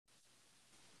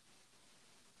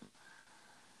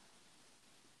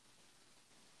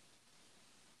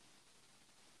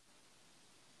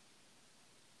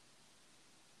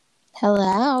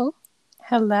Hello.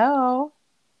 Hello.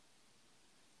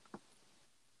 I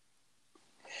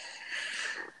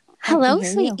can Hello,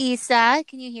 hear sweet you. Isa.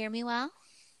 Can you hear me well?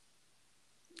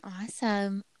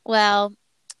 Awesome. Well,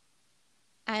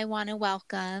 I want to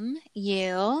welcome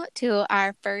you to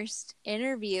our first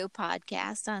interview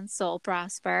podcast on Soul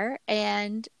Prosper.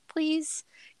 And please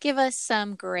give us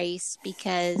some grace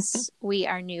because we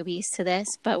are newbies to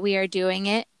this, but we are doing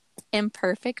it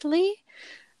imperfectly,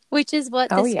 which is what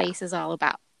Oh, this yeah. space is all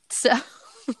about. So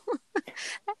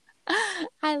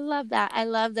I love that. I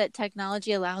love that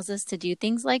technology allows us to do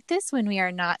things like this when we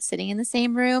are not sitting in the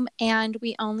same room and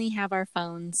we only have our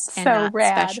phones and So not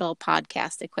rad. special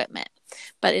podcast equipment.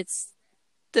 But it's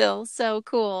still so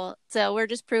cool. So we're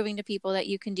just proving to people that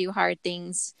you can do hard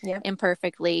things Yep.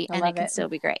 imperfectly I and it love can it. still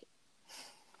be great.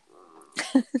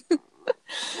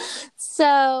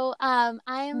 So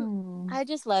I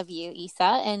just love you, Isa.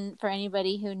 And for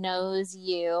anybody who knows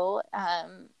you,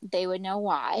 they would know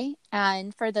why.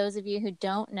 And for those of you who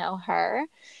don't know her,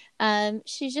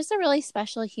 she's just a really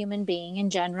special human being in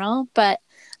general. But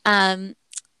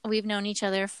we've known each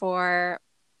other for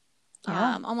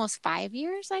almost 5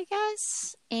 years, I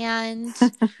guess. And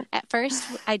at first,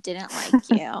 I didn't like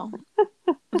you.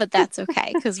 But that's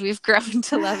okay because we've grown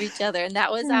to love each other. And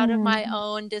that was out of my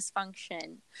own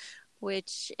dysfunction,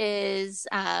 which is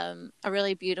a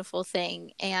really beautiful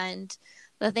thing. And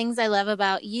the things I love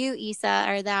about you, Isa,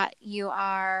 are that you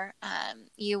are,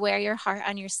 you wear your heart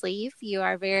on your sleeve. You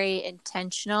are very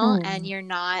intentional and you're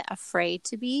not afraid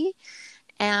to be.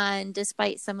 And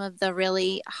despite some of the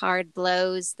really hard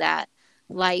blows that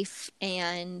life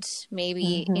and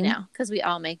maybe, because we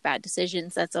all make bad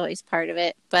decisions, that's always part of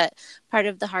it. But part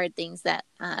of the hard things that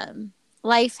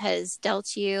life has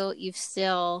dealt you, you've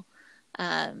still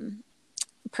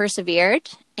persevered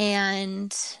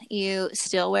and you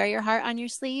still wear your heart on your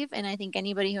sleeve. And I think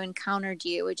anybody who encountered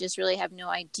you would just really have no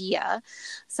idea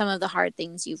some of the hard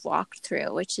things you've walked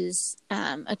through, which is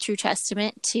a true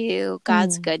testament to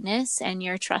God's goodness and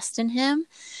your trust in him.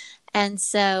 And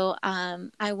so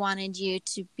I wanted you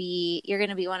to you're going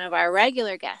to be one of our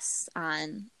regular guests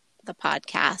on the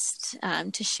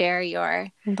podcast to share your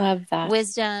Love that.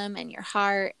 wisdom and your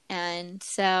heart. And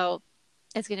so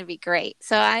it's going to be great.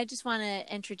 So I just want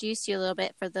to introduce you a little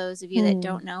bit for those of you that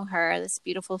don't know her, this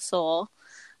beautiful soul.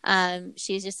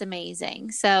 She's just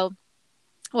amazing. So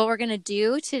what we're going to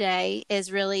do today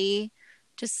is really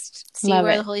just see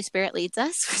where the Holy Spirit leads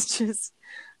us, which is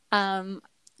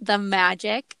the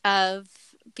magic of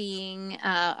being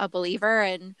a believer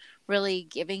and really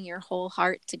giving your whole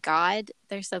heart to God.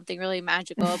 There's something really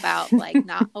magical about like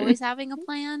not always having a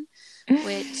plan,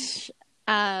 which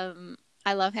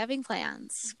I love having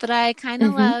plans, but I kind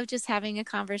of love just having a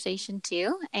conversation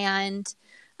too. And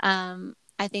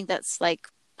I think that's like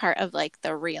part of like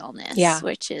the realness,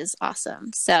 which is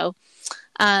awesome. So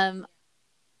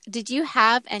did you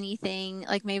have anything,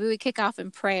 like maybe we kick off in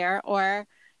prayer, or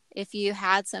if you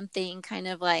had something kind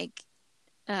of like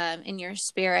in your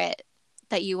spirit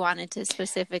that you wanted to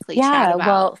specifically chat about?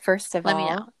 Well, first of let me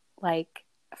all, know. like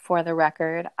for the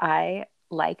record, I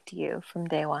liked you from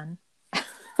day one.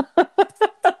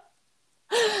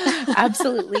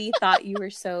 Absolutely thought you were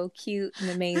so cute and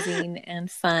amazing and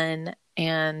fun.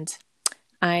 And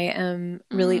I am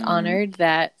really honored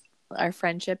that our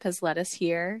friendship has led us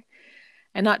here.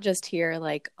 And not just here,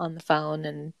 like on the phone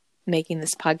and making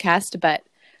this podcast, but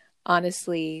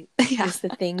honestly, just the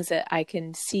things that I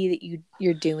can see that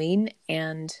you're doing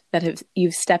and that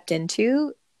you've stepped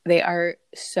into, they are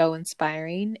so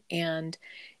inspiring. And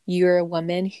you're a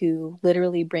woman who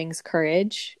literally brings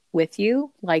courage with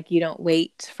you. Like you don't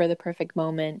wait for the perfect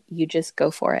moment, you just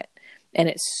go for it. And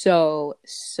it's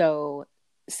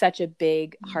such a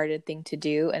big hearted thing to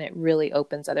do, and it really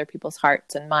opens other people's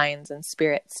hearts and minds and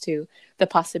spirits to the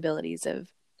possibilities of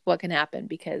what can happen,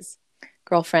 because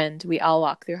girlfriend, we all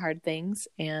walk through hard things,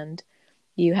 and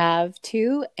you have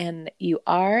too, and you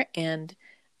are, and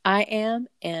I am,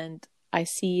 and I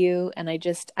see you, and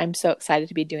I'm so excited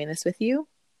to be doing this with you.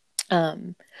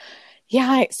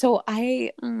 So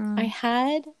I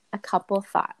had a couple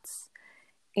thoughts,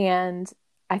 and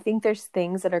I think there's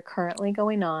things that are currently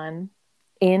going on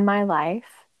in my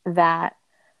life that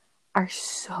are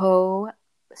so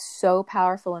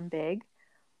powerful and big,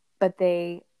 but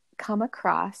they come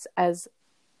across as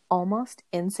almost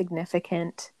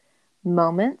insignificant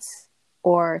moments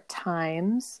or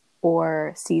times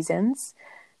or seasons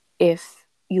if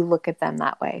you look at them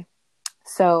that way.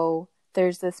 So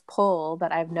there's this pull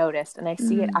that I've noticed, and I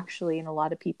see it actually in a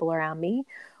lot of people around me,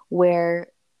 where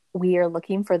we are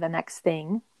looking for the next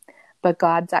thing, but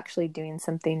God's actually doing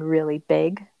something really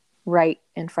big right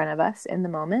in front of us in the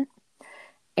moment.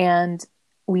 And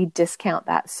we discount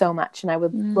that so much. And I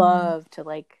would love to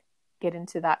like get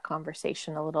into that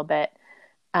conversation a little bit.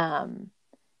 And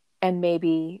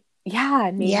maybe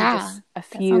just a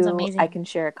few, I can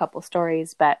share a couple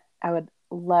stories, but I would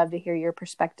love to hear your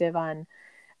perspective on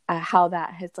how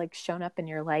that has like shown up in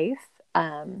your life,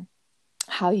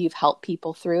 how you've helped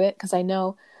people through it. Cause I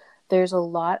know there's a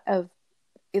lot of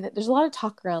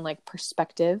talk around like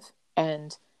perspective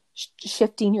and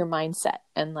shifting your mindset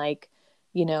and like,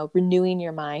 you know, renewing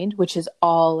your mind, which is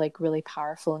all like really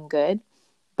powerful and good.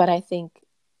 But I think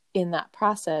in that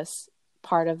process,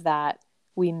 part of that,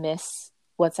 we miss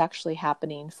what's actually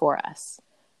happening for us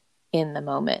in the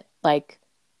moment. Like,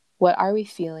 what are we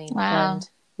feeling? Wow. And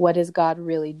what is God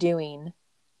really doing,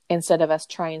 instead of us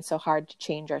trying so hard to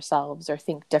change ourselves or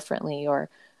think differently or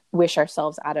wish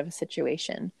ourselves out of a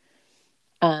situation.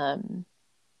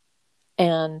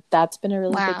 And that's been a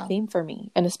really big theme for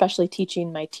me, and especially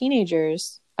teaching my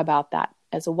teenagers about that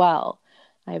as well.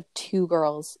 I have 2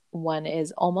 girls. One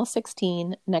is almost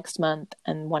 16 next month,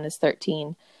 and one is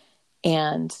 13.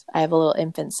 And I have a little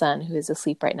infant son who is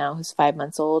asleep right now, who's 5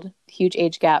 months old. Huge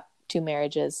age gap, 2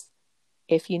 marriages.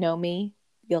 If you know me,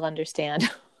 you'll understand.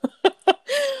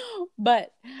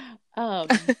 But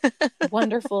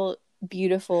wonderful,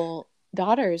 beautiful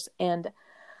daughters. And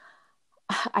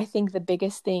I think the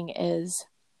biggest thing is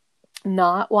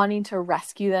not wanting to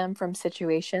rescue them from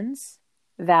situations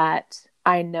that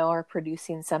I know are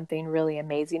producing something really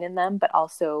amazing in them, but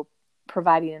also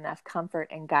providing enough comfort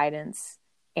and guidance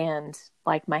and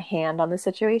like my hand on the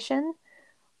situation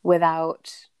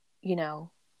without, you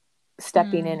know,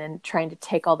 stepping in and trying to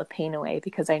take all the pain away,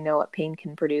 because I know what pain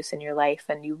can produce in your life,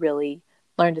 and you really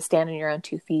learn to stand on your own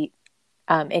 2 feet,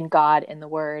 in God, in the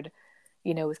Word,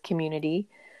 you know, with community.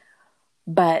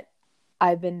 But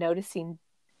I've been noticing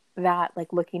that,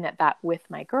 like looking at that with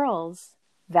my girls,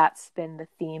 that's been the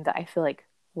theme that I feel like,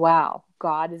 wow,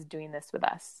 God is doing this with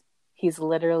us. He's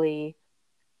literally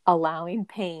allowing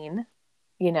pain,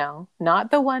 you know, not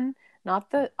the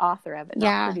author of it,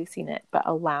 not producing it, but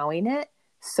allowing it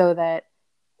so that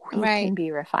we can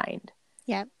be refined.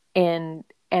 Yep. And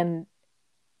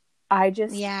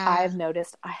I've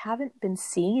noticed I haven't been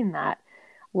seeing that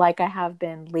like I have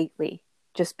been lately,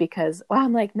 just because, well,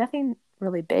 I'm like, nothing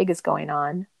really big is going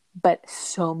on, but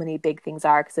so many big things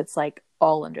are, because it's like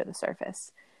all under the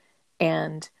surface.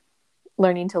 And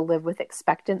learning to live with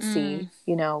expectancy,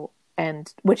 you know,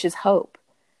 and which is hope.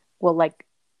 Well, like,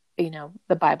 you know,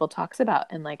 the Bible talks about,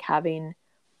 and like having,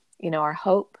 you know, our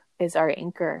hope is our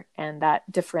anchor, and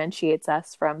that differentiates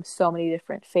us from so many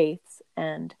different faiths.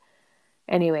 And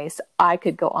anyways, I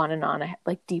could go on and on. I had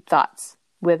like deep thoughts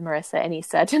with Marissa and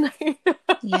Issa tonight.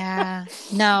 Yeah,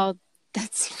 no,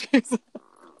 that's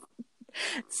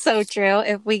so true.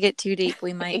 If we get too deep,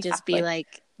 we might just be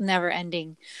like never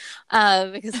ending,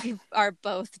 because we are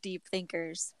both deep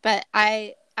thinkers. But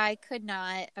I could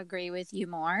not agree with you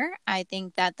more. I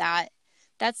think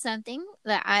that's something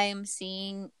that I'm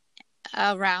seeing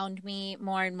around me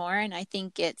more and more, and I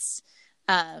think it's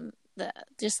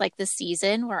just like the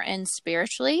season we're in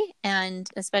spiritually, and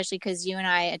especially because you and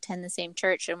I attend the same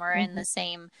church and we're in the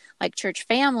same like church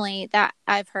family, that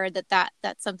I've heard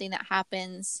that's something that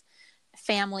happens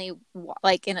family,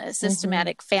 like in a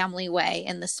systematic family way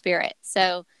in the spirit.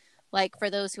 So like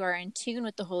for those who are in tune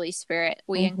with the Holy Spirit,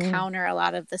 we encounter a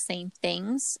lot of the same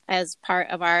things as part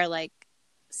of our like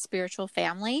spiritual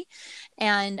family.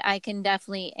 And I can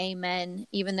definitely amen,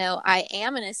 even though I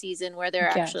am in a season where there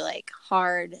are actually like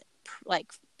hard,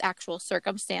 like actual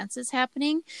circumstances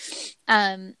happening,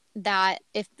 that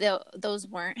if those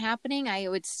weren't happening, I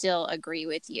would still agree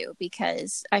with you,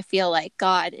 because I feel like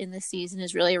God in this season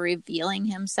is really revealing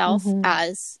himself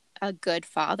as a good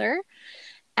father.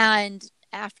 And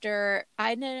after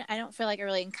I don't feel like I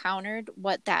really encountered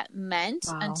what that meant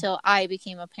until I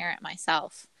became a parent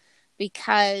myself.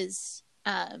 Because,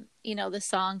 you know, the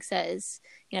song says,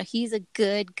 you know, he's a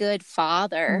good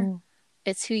father.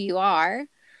 It's who you are.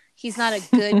 He's not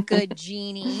a good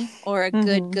genie or a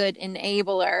good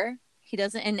enabler. He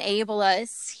doesn't enable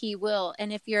us. He will.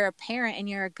 And if you're a parent and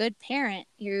you're a good parent,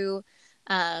 you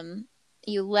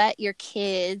let your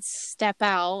kids step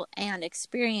out and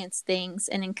experience things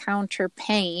and encounter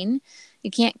pain. You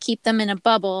can't keep them in a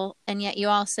bubble, and yet you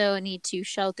also need to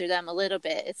shelter them a little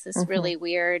bit. It's this really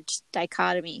weird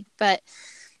dichotomy. But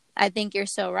I think you're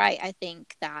so right. I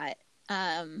think that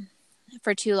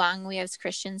for too long, we as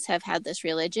Christians have had this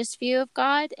religious view of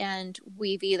God, and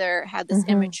we've either had this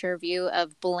immature view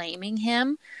of blaming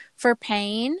him for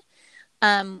pain,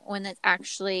 when it's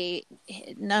actually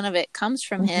none of it comes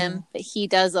from him, but he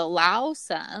does allow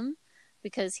some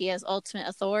because he has ultimate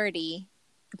authority.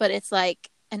 But it's like,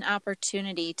 an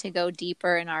opportunity to go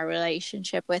deeper in our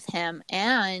relationship with him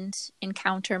and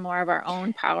encounter more of our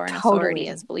own power and authority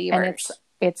as believers. And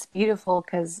it's beautiful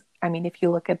because, I mean, if you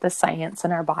look at the science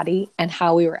in our body and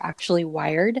how we were actually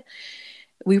wired,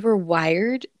 we were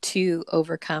wired to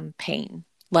overcome pain.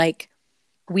 Like,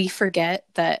 we forget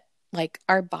that, like,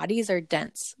 our bodies are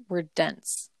dense. We're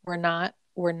dense. We're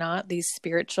not these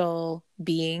spiritual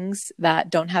beings that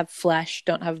don't have flesh,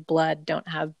 don't have blood, don't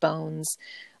have bones.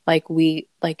 Like,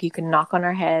 you can knock on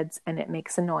our heads and it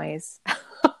makes a noise.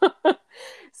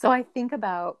 So I think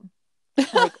about,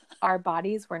 like, our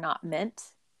bodies were not meant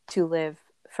to live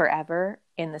forever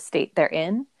in the state they're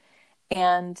in.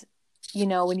 And, you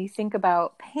know, when you think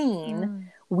about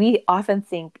pain, we often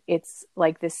think it's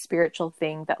like this spiritual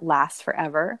thing that lasts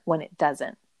forever when it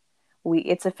doesn't.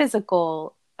 It's a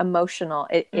physical, emotional,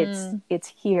 it's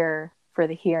here for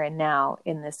the here and now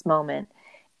in this moment.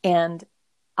 And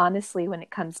honestly, when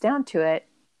it comes down to it,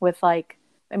 with, like,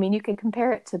 I mean, you can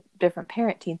compare it to different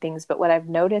parenting things, but what I've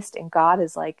noticed in God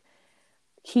is, like,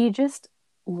 he just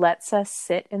lets us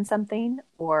sit in something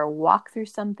or walk through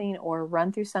something or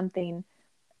run through something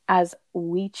as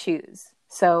we choose.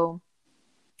 So,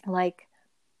 like,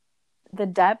 the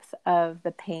depth of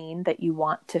the pain that you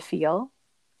want to feel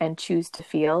and choose to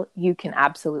feel, you can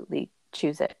absolutely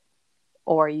choose it.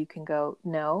 Or you can go,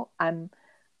 no, I'm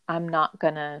not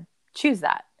gonna choose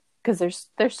that. Because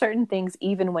there's certain things,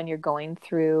 even when you're going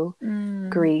through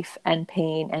grief and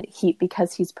pain, and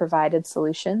because he's provided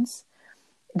solutions,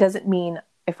 it doesn't mean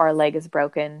if our leg is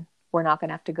broken, we're not going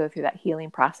to have to go through that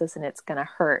healing process and it's going to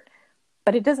hurt.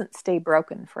 But it doesn't stay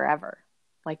broken forever.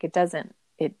 Like, it doesn't,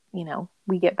 you know,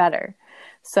 we get better.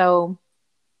 So,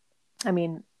 I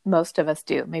mean, most of us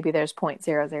do. Maybe there's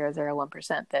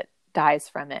 0.0001% that dies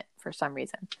from it for some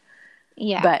reason.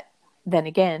 Yeah. But then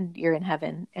again, you're in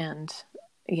heaven and,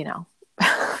 you know,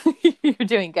 you're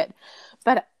doing good.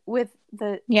 But with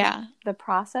the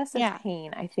process of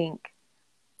pain, I think,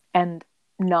 and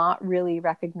not really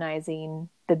recognizing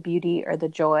the beauty or the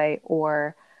joy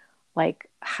or, like,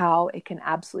 how it can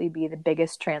absolutely be the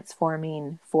biggest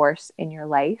transforming force in your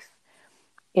life,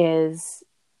 is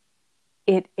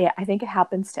I think it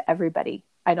happens to everybody.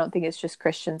 I don't think it's just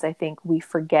Christians. I think we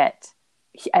forget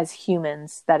as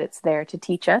humans that it's there to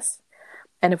teach us.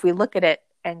 And if we look at it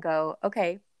and go,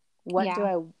 okay, what do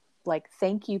I, like,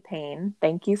 thank you, pain.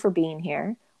 Thank you for being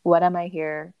here. What am I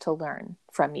here to learn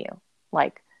from you?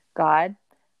 Like, God,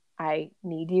 I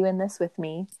need you in this with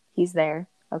me. He's there.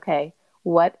 Okay.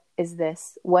 What is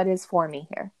this? What is for me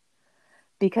here?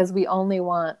 Because we only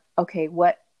want, okay,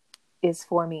 what is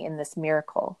for me in this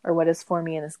miracle, or what is for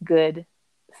me in this good,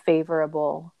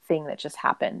 favorable thing that just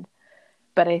happened.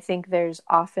 But I think there's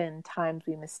often times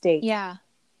we mistake,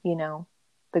 you know,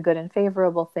 the good and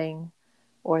favorable thing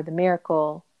or the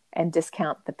miracle and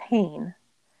discount the pain.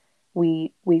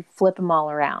 We flip them all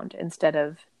around instead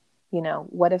of, you know,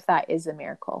 what if that is a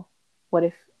miracle? What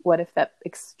if that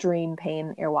extreme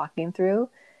pain you're walking through,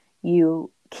 you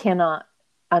cannot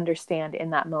understand in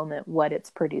that moment what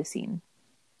it's producing.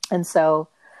 And so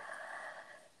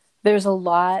there's a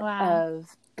lot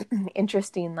of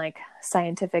interesting, like,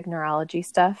 scientific neurology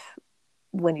stuff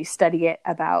when you study it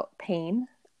about pain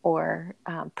or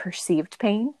perceived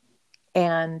pain.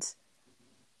 And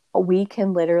we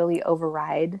can literally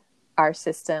override our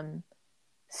system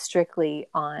strictly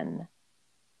on,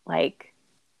 like,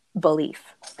 belief.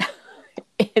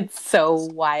 It's so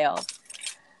wild.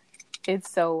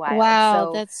 It's so wild. Wow,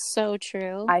 so, that's so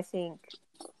true. I think,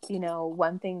 you know,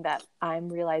 one thing that I'm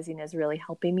realizing is really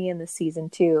helping me in this season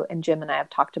too, and Jim and I have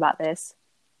talked about this,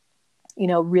 you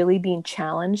know, really being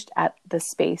challenged at the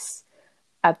space,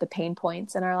 at the pain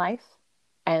points in our life,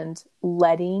 and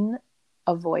letting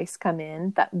a voice come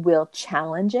in that will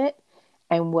challenge it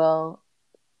and will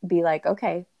be like,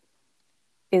 okay,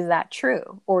 is that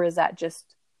true? Or is that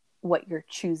just what you're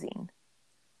choosing?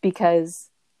 Because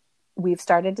we've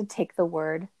started to take the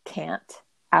word can't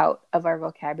out of our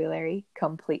vocabulary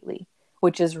completely,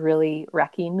 which is really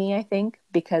wrecking me, I think,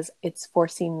 because it's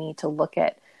forcing me to look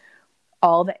at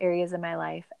all the areas of my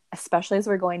life, especially as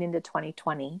we're going into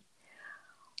 2020.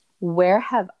 Where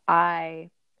have I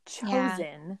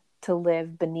chosen to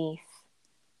live beneath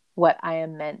what I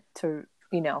am meant to,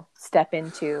 you know, step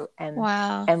into and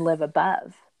live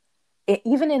above?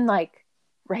 Even in, like,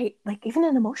 right, like, even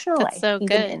in emotional life, so even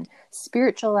good. in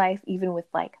spiritual life, even with,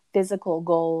 like, physical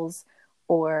goals,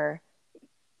 or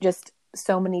just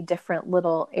so many different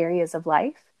little areas of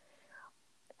life.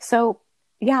 So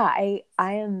yeah, I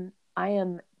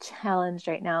am challenged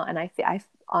right now, and I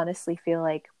honestly feel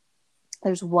like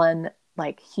there's one,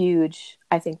 like, huge,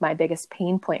 I think my biggest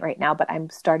pain point right now, but I'm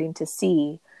starting to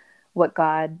see what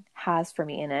God has for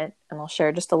me in it. And I'll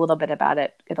share just a little bit about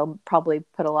it. It'll probably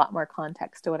put a lot more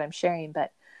context to what I'm sharing.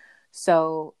 But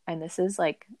so, and this is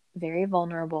like very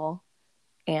vulnerable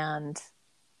and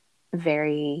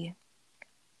very,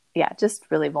 just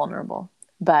really vulnerable.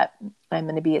 But I'm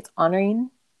going to be as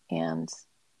honoring and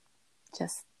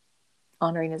just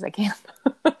honoring as I can.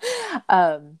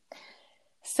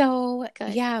 So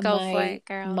Good. yeah, Go for it,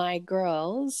 girl. My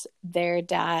girls, their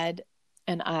dad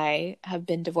and I have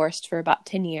been divorced for about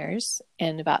 10 years.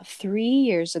 And about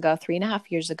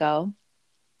 3.5 years ago,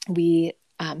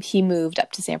 he moved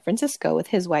up to San Francisco with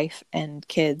his wife and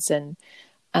kids. And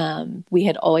we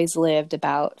had always lived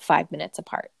about 5 minutes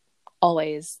apart,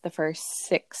 always the first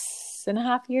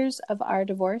 6.5 years of our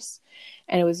divorce.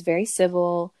 And it was very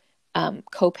civil,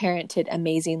 co-parented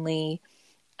amazingly.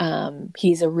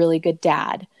 He's a really good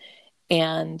dad.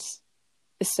 And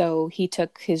so he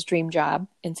took his dream job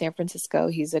in San Francisco.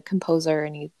 He's a composer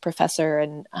and professor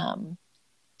and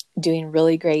doing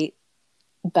really great.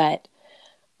 But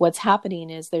what's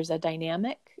happening is there's a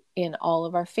dynamic in all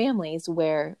of our families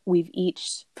where we've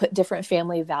each put different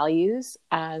family values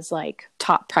as like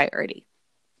top priority.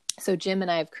 So Jim and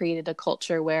I have created a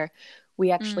culture where we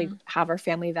actually have our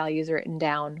family values written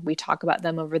down. We talk about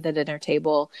them over the dinner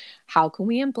table. How can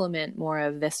we implement more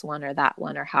of this one or that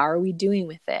one? Or how are we doing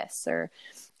with this? Or,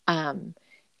 and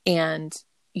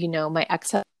my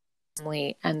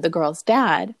ex-family and the girl's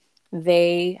dad,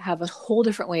 they have a whole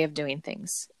different way of doing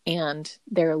things, and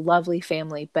they're a lovely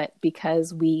family. But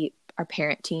because we are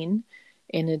parenting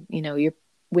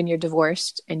when you're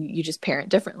divorced and you just parent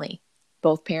differently,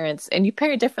 both parents, and you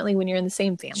parent differently when you're in the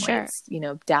same family. Sure. It's,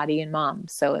 daddy and mom.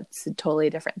 So it's a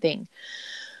totally different thing.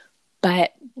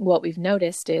 But what we've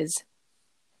noticed is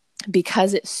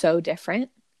because it's so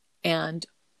different and,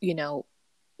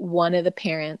 one of the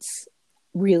parents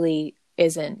really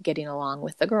isn't getting along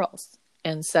with the girls.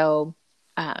 And so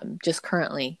just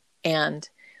currently, and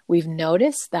we've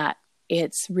noticed that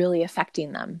it's really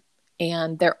affecting them.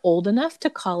 And they're old enough to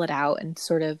call it out and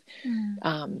sort of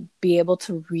be able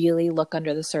to really look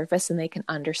under the surface, and they can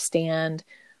understand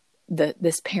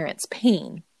this parent's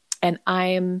pain. And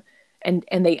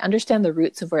and they understand the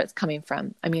roots of where it's coming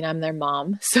from. I mean, I'm their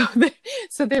mom, so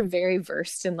they're very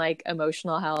versed in like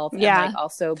emotional health and like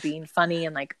also being funny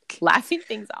and like laughing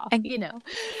things off,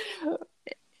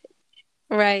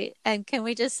 Right. And can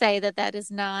we just say that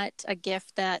is not a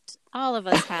gift that all of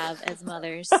us have as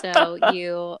mothers? So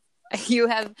you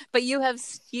have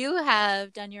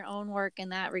done your own work in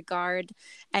that regard,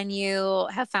 and you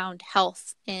have found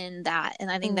health in that.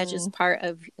 And I think that's just part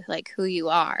of like who you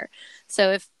are.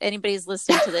 So if anybody's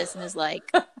listening to this and is like,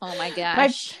 oh my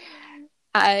gosh,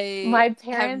 my parents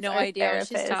have no idea what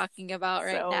she's talking about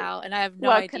right now. And I have no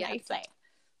idea. Can I say?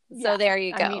 So there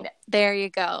you go. There you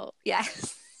go.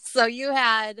 Yes. So you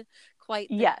had quite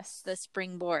the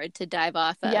springboard to dive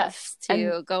off of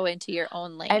to go into your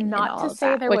own lane, and not to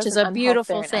say there which is a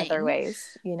beautiful thing. In other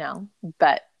ways,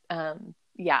 but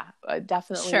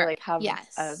definitely like have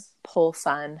a pulse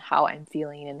on how I'm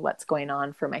feeling and what's going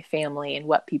on for my family and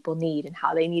what people need and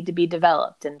how they need to be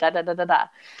developed and da da da da da.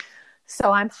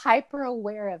 So I'm hyper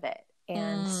aware of it,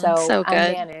 and so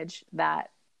I manage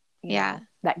that.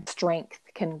 That strength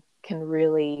can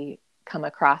really come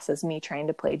across as me trying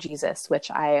to play Jesus,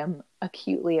 which I am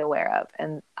acutely aware of.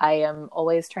 And I am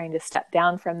always trying to step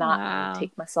down from that and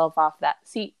take myself off that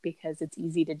seat, because it's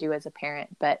easy to do as a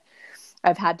parent. But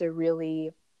I've had to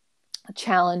really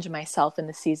challenge myself in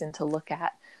the season to look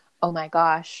at, oh my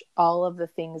gosh, all of the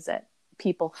things that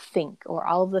people think, or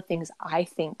all of the things I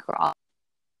think, or all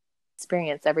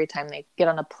experience every time they get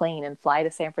on a plane and fly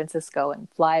to San Francisco and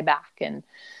fly back. And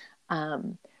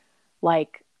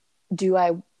do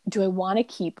I want to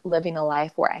keep living a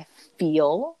life where I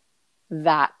feel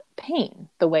that pain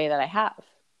the way that I have,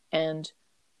 and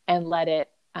let it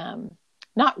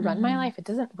not run my life? It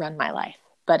doesn't run my life,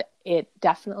 but it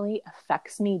definitely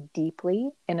affects me deeply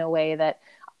in a way that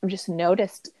I've just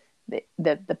noticed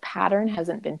that the pattern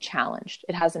hasn't been challenged.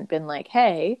 It hasn't been like,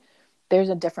 hey, there's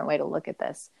a different way to look at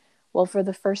this. Well, for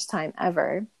the first time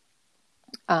ever,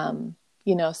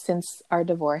 since our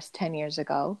divorce 10 years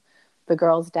ago, the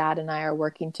girl's dad and I are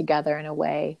working together in a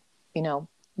way,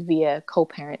 via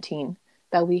co-parenting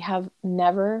that we have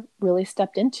never really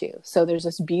stepped into. So there's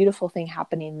this beautiful thing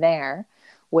happening there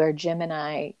where Jim and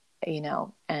I,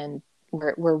 and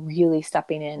we're really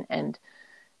stepping in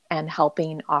and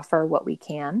helping offer what we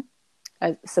can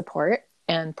as support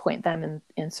and point them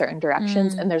in certain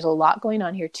directions. And there's a lot going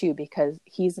on here too, because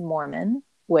he's Mormon,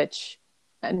 which,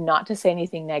 not to say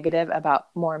anything negative about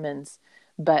Mormons,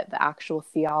 but the actual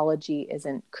theology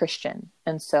isn't Christian.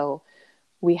 And so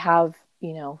we have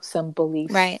some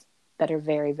beliefs Right. that are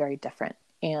very, very different.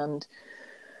 And,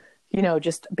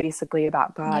 just basically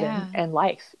about God Yeah. and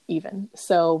life even.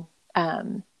 So,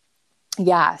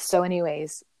 yeah. So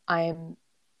anyways, I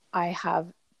have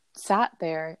sat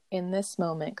there in this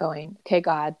moment going, okay,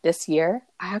 God, this year,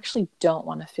 I actually don't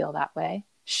want to feel that way.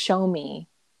 Show me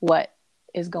what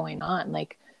is going on.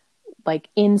 Like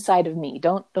inside of me.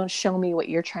 Don't show me what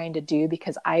you're trying to do,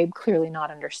 because I'm clearly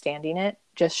not understanding it.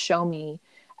 Just show me.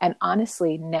 And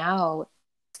honestly, now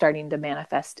starting to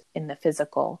manifest in the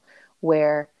physical,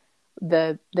 where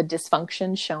the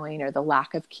dysfunction showing, or the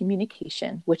lack of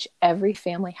communication, which every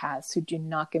family has. So do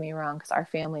not get me wrong, because our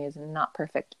family is not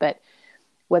perfect, but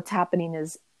what's happening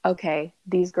is, okay,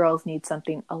 these girls need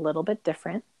something a little bit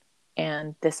different,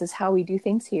 and this is how we do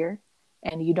things here,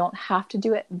 and you don't have to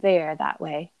do it there that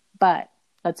way, but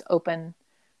let's open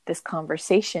this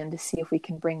conversation to see if we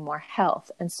can bring more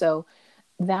health. And so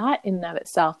that in and of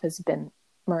itself has been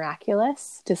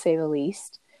miraculous, to say the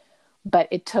least. But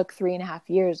it took 3.5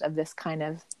 years of this kind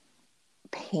of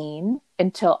pain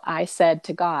until I said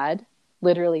to God,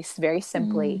 literally, very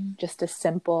simply, just a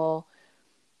simple,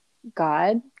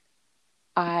 God,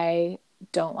 I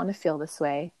don't want to feel this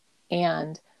way,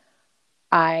 and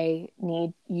I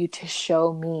need you to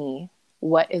show me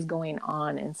what is going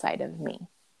on inside of me.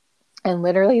 And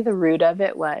literally the root of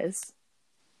it was,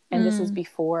 and this is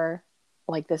before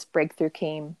like this breakthrough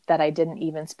came that I didn't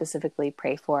even specifically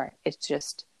pray for. It's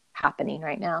just happening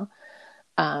right now.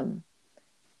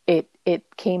 It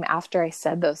came after I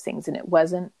said those things, and it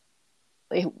wasn't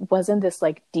this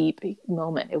like deep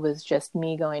moment. It was just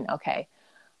me going, okay,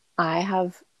 I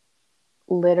have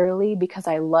literally, because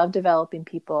I love developing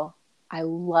people. I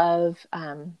love,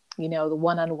 the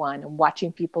one-on-one and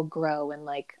watching people grow. And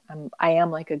like, I am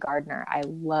like a gardener. I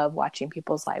love watching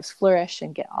people's lives flourish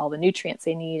and get all the nutrients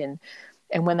they need.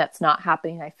 And when that's not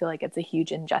happening, I feel like it's a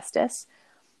huge injustice.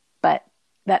 But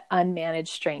that unmanaged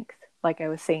strength, like I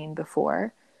was saying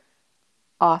before,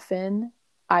 often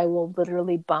I will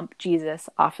literally bump Jesus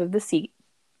off of the seat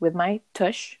with my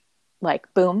tush,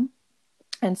 like boom,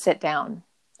 and sit down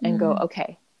and go,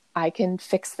 okay, I can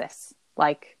fix this.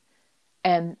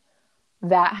 And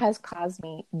that has caused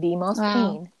me the most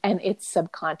pain, and it's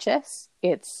subconscious.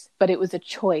 But it was a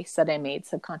choice that I made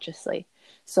subconsciously.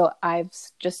 So I've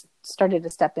just started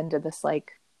to step into this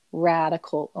like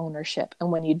radical ownership.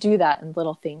 And when you do that in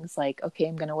little things like, okay,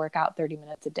 I'm going to work out 30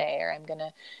 minutes a day, or I'm going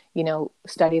to,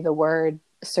 study the word,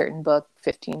 a certain book,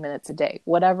 15 minutes a day,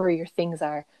 whatever your things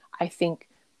are, I think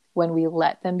when we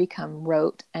let them become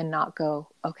rote and not go,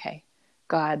 okay,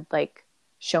 God, like,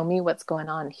 show me what's going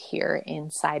on here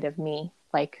inside of me,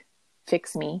 like,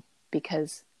 fix me,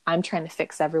 because I'm trying to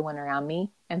fix everyone around me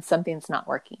and something's not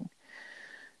working.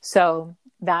 So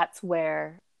that's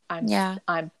where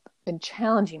I've been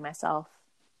challenging myself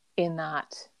in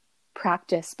that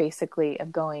practice, basically,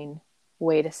 of going,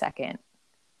 wait a second,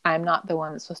 I'm not the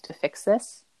one that's supposed to fix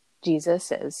this.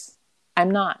 Jesus is. I'm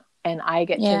not. And I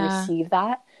get to receive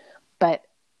that. But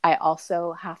I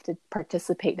also have to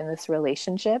participate in this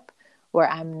relationship where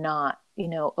I'm not,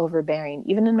 overbearing,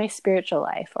 even in my spiritual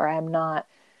life, or I'm not,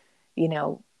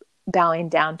 bowing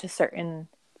down to certain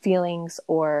feelings,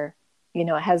 or,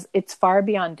 it's far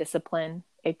beyond discipline.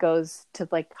 It goes to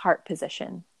like heart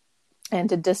position, and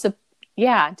to discipline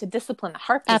the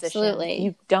heart position.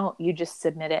 Absolutely. You just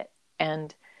submit it.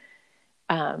 And,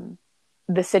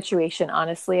 the situation,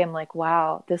 honestly, I'm like,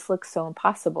 wow, this looks so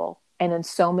impossible. And in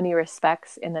so many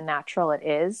respects, in the natural, it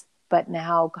is. But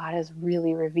now God is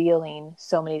really revealing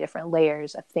so many different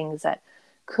layers of things that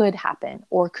could happen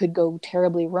or could go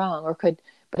terribly wrong,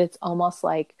 but it's almost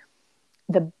like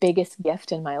the biggest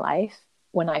gift in my life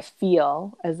when I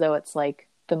feel as though it's like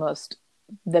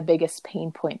the biggest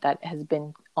pain point that has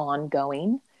been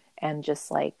ongoing, and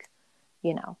just like,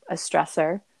 a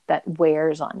stressor that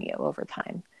wears on you over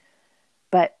time.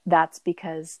 But that's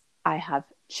because I have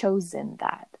chosen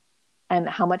that. And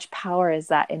how much power is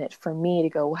that in it for me to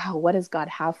go, wow, what does God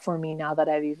have for me now that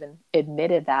I've even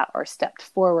admitted that, or stepped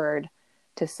forward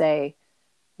to say,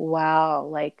 wow,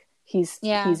 like he's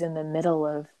in the middle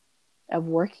of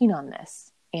working on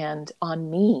this and on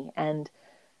me. And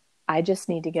I just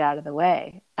need to get out of the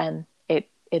way. And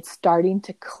it's starting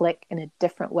to click in a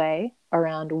different way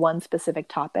around one specific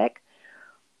topic,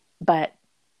 but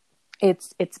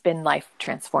it's been life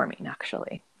transforming,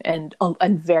 actually, and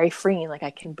very freeing. Like,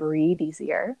 I can breathe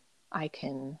easier. I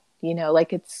can,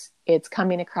 like it's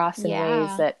coming across in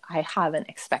ways that I haven't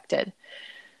expected.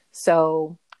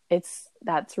 So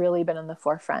that's really been on the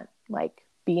forefront, like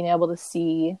being able to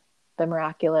see the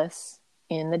miraculous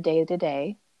in the day to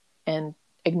day and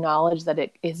acknowledge that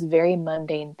it is very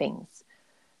mundane things.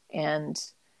 And,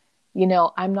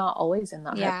 I'm not always in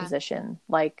that heart position.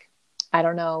 Like, I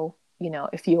don't know,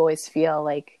 if you always feel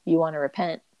like you want to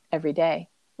repent every day.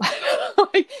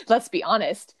 Like, let's be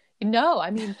honest. No,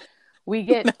 I mean, we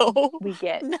get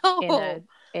No.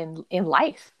 in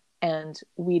life, and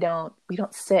we don't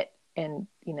sit and,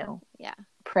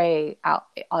 pray out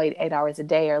all 8 hours a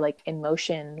day, or like in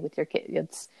motion with your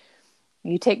kids.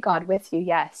 You take God with you,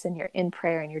 yes, and you're in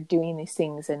prayer and you're doing these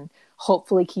things, and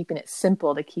hopefully keeping it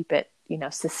simple to keep it,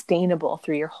 sustainable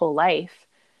through your whole life.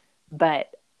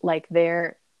 But like,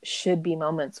 there should be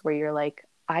moments where you're like,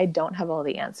 I don't have all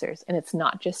the answers. And it's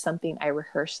not just something I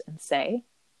rehearse and say.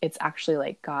 It's actually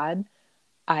like, God,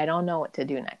 I don't know what to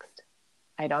do next.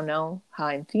 I don't know how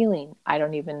I'm feeling. I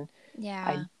don't even,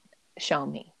 show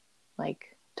me,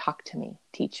 like, talk to me,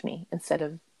 teach me, instead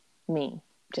of me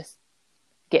just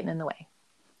getting in the way.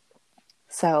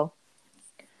 So.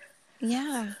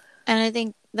 Yeah. And I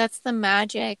think that's the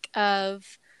magic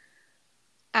of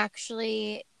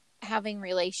actually having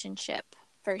relationship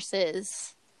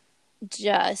versus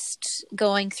just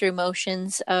going through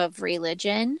motions of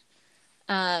religion.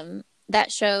 That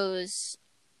shows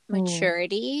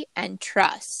maturity and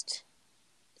trust.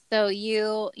 So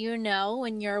you know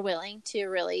when you're willing to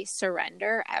really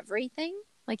surrender everything,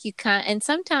 like you can't. And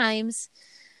sometimes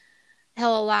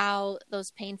he'll allow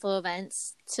those painful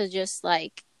events to just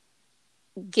like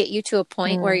get you to a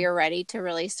point where you're ready to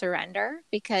really surrender.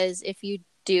 Because if you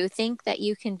do think that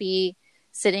you can be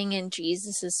sitting in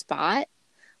Jesus's spot,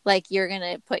 like, you're going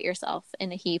to put yourself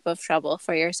in a heap of trouble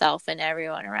for yourself and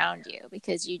everyone around you,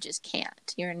 because you just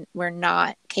can't. We're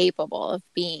not capable of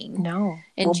being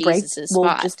in Jesus's spot.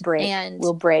 We'll just break.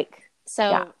 We'll break.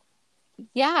 So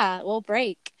we'll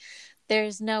break.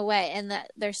 There's no way. And that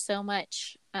there's so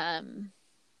much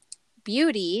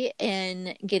beauty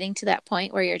in getting to that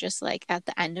point where you're just like at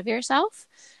the end of yourself,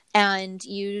 and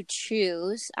you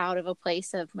choose out of a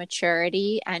place of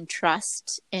maturity and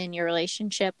trust in your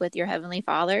relationship with your Heavenly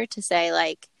Father to say,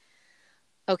 like,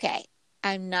 okay,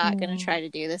 I'm not going to try to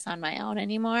do this on my own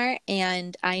anymore.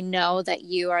 And I know that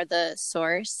you are the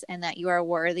source and that you are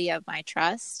worthy of my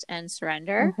trust and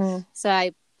surrender. So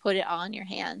I put it all in your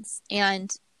hands.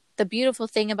 And the beautiful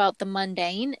thing about the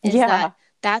mundane is that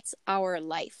that's our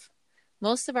life.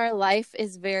 Most of our life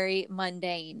is very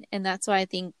mundane. And that's why I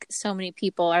think so many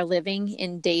people are living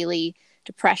in daily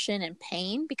depression and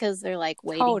pain, because they're like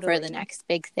waiting for the next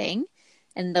big thing.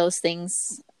 And those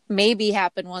things maybe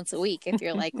happen once a week if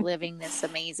you're like living this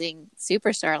amazing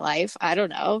superstar life. I don't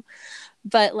know.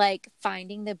 But like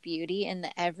finding the beauty in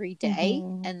the everyday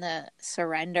and the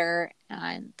surrender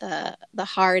and the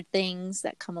hard things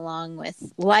that come along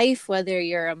with life, whether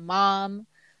you're a mom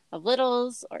of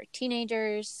littles or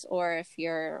teenagers, or if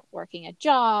you're working a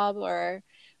job or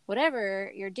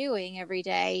whatever you're doing every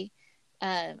day.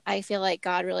 I feel like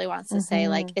God really wants to say,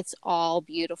 like, it's all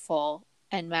beautiful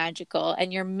and magical,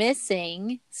 and you're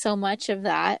missing so much of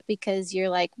that because you're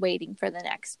like waiting for the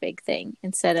next big thing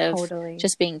instead of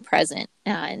just being present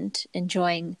and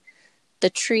enjoying the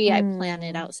tree I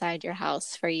planted outside your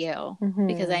house for you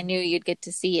because I knew you'd get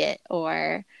to see it.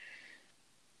 Or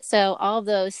so all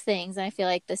those things. And I feel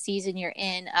like the season you're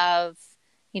in of,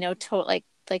 like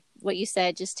what you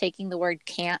said, just taking the word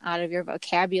can't out of your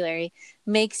vocabulary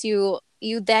makes you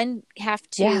then have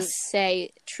to say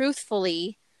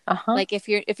truthfully, like if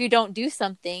you don't do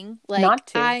something,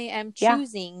 like I am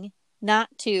choosing not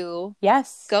to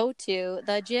go to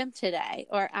the gym today,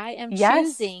 or I am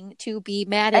choosing to be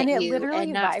mad at you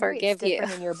and not forgive you.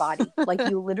 In your body. Like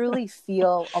you literally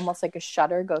feel almost like a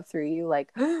shudder go through you,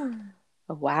 like,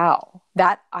 wow,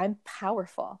 that I'm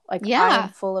powerful. Like I am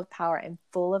full of power. I'm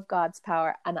full of God's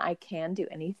power, and I can do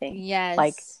anything. Yes.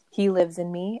 Like he lives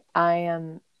in me. I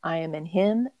am in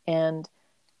him, and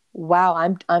wow,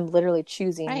 I'm literally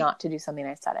choosing not to do something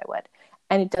I said I would.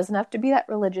 And it doesn't have to be that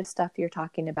religious stuff you're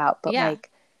talking about, but like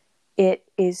it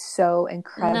is so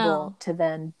incredible to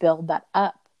then build that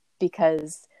up,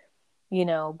 because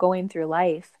going through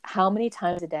life, how many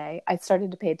times a day I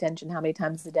started to pay attention, how many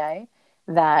times a day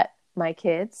that my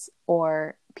kids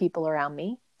or people around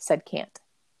me said can't.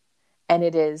 And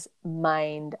it is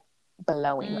mind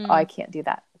blowing. Oh, I can't do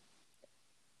that.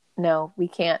 No, we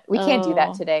can't do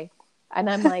that today. And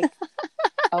I'm like,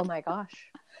 oh my gosh.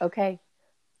 Okay.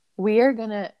 We are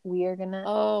gonna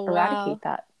eradicate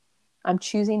that. I'm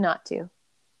choosing not to.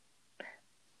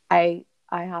 I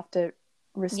have to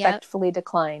respectfully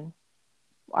decline.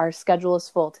 Our schedule is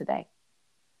full today.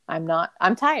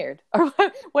 I'm tired, or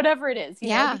whatever it is,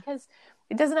 because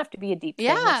it doesn't have to be a deep thing.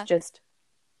 It's just,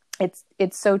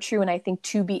 it's so true. And I think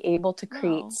to be able to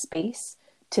create space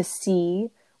to see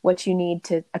what you need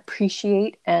to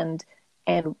appreciate and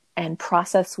and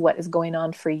process what is going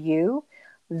on for you,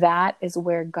 that is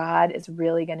where God is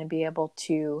really going to be able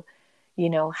to, you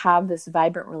know, have this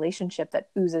vibrant relationship that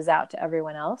oozes out to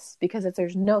everyone else, because if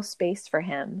there's no space for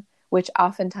him, which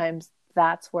oftentimes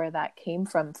that's where that came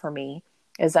from for me,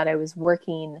 is that I was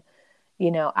working,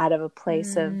 you know, out of a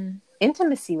place of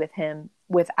intimacy with him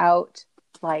without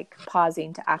like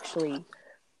pausing to actually,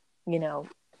 you know,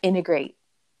 integrate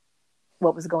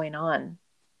what was going on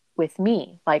with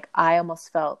me. Like I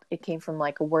almost felt it came from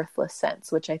like a worthless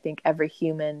sense, which I think every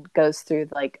human goes through,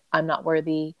 like I'm not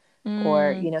worthy,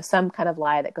 or, you know, some kind of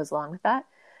lie that goes along with that.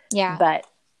 Yeah. But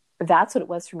that's what it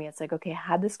was for me. It's like, okay, I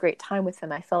had this great time with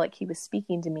him. I felt like he was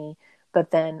speaking to me, but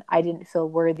then I didn't feel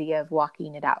worthy of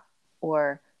walking it out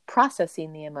or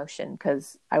processing the emotion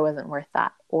because I wasn't worth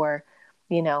that, or,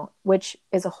 you know, which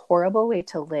is a horrible way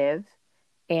to live.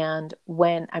 And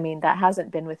when, I mean, that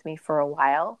hasn't been with me for a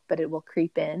while, but it will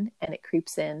creep in and it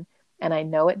creeps in. And I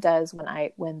know it does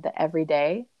when the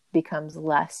everyday becomes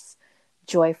less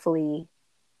joyfully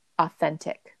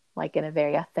authentic, like in a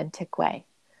very authentic way.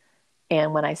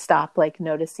 And when I stop like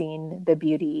noticing the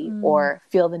beauty or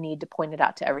feel the need to point it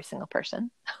out to every single person,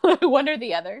 one or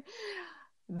the other,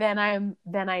 then I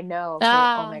know, okay,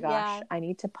 oh my gosh, yeah. I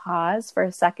need to pause for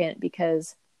a second,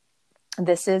 because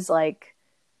this is like,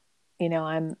 you know,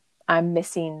 I'm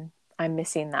missing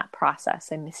that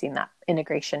process. I'm missing that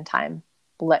integration time.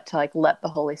 Let the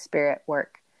Holy Spirit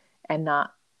work, and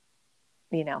not,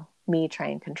 you know, me try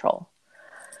and control.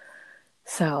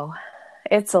 So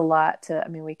it's a lot to, I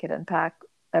mean, we could unpack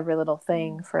every little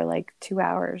thing for like 2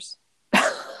 hours.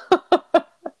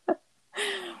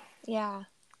 Yeah.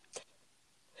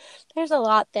 There's a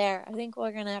lot there. I think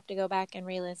we're going to have to go back and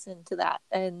re-listen to that.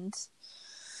 And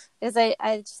because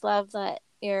I just love that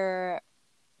you're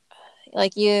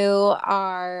like, you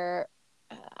are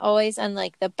always on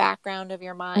like the background of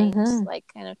your mind, like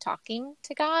kind of talking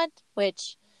to God,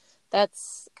 which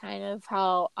that's kind of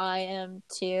how I am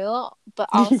too. But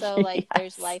also like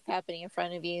there's life happening in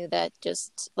front of you that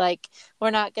just like, we're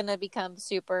not going to become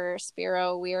super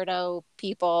spiro weirdo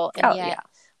people. And yet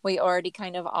we already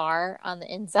kind of are on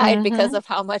the inside because of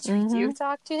how much we do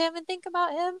talk to him and think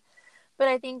about him. But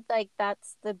I think like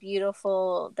that's the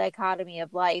beautiful dichotomy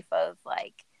of life, of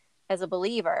like, as a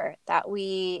believer, that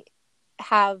we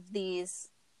have these,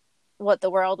 what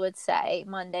the world would say,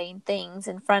 mundane things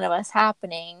in front of us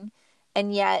happening.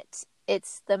 And yet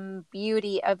it's the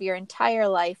beauty of your entire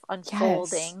life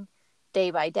unfolding day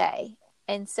by day.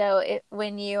 And so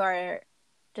when you are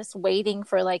just waiting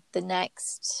for like the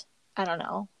next, I don't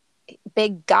know,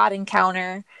 big God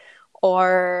encounter,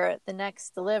 or the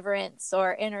next deliverance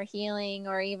or inner healing,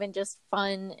 or even just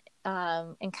fun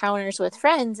encounters with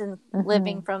friends, and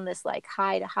living from this like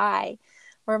high to high,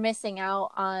 we're missing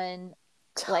out on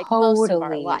like most of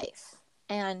our life.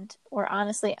 And we're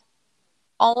honestly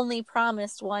only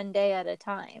promised one day at a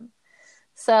time.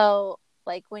 So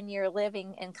like when you're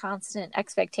living in constant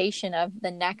expectation of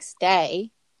the next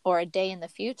day or a day in the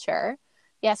future,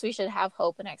 yes, we should have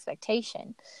hope and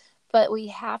expectation. But we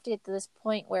have to get to this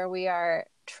point where we are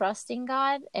trusting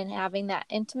God and having that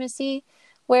intimacy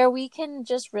where we can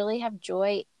just really have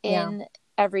joy in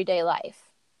everyday life,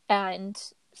 and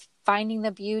finding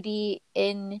the beauty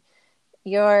in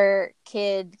your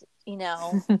kid, you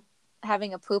know,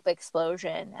 having a poop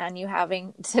explosion and you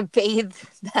having to bathe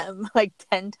them like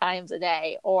 10 times a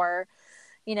day, or,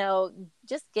 you know,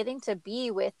 just getting to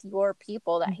be with your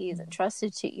people that he's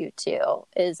entrusted to you to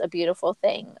is a beautiful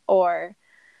thing. Or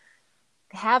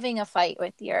having a fight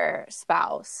with your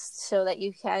spouse so that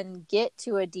you can get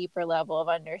to a deeper level of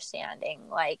understanding.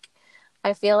 Like,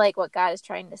 I feel like what God is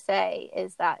trying to say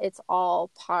is that it's all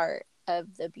part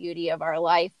of the beauty of our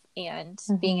life, and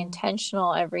being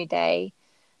intentional every day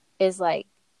is a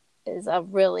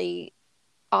really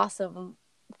awesome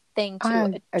thing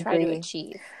to try to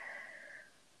achieve.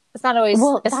 It's not always,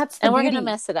 and we're going to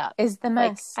mess it up. Is the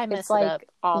mess. Like, I mess it up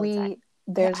all the time.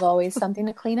 There's always something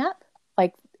to clean up.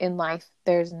 Like in life,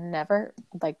 there's never,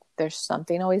 like, there's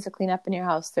something always to clean up in your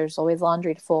house. There's always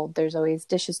laundry to fold. There's always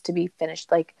dishes to be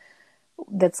finished. Like,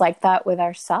 that's like that with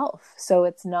ourselves. So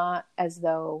it's not as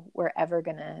though we're ever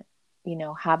going to, you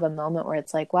know, have a moment where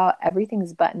it's like, wow,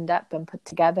 everything's buttoned up and put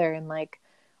together and like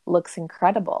looks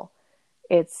incredible.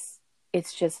 It's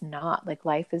just not. Like,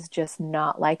 life is just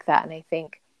not like that. And I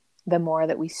think the more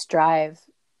that we strive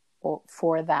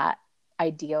for that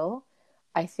ideal,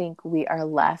 I think we are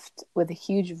left with a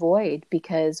huge void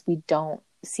because we don't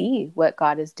see what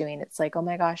God is doing. It's like, oh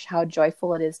my gosh, how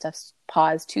joyful it is to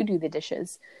pause to do the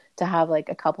dishes, to have like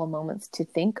a couple moments to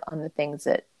think on the things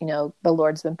that, you know, the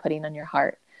Lord's been putting on your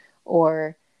heart,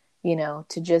 or,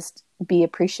 to just be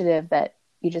appreciative that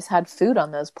you just had food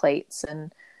on those plates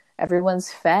and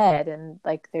everyone's fed and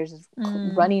like there's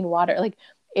running water. Like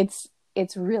it's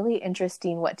really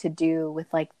interesting what to do with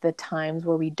like the times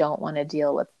where we don't want to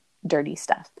deal with dirty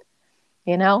stuff,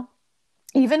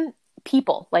 even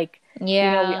people like, we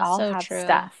all so have true.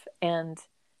 stuff and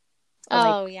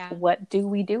what do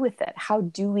we do with it? How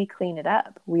do we clean it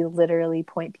up? We literally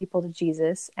point people to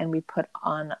Jesus and we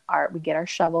we get our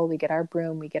shovel, we get our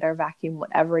broom, we get our vacuum,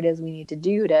 whatever it is we need to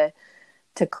do to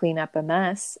clean up a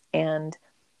mess. And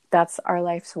that's our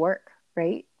life's work,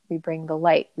 right? We bring the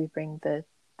light, we bring the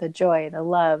joy, the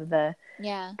love,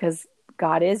 because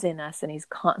God is in us and he's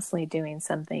constantly doing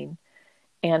something.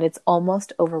 And it's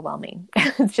almost overwhelming.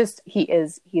 It's just,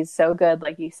 he's so good.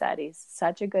 Like you said, he's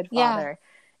such a good father.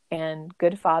 And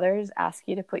good fathers ask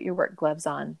you to put your work gloves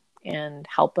on and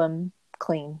help them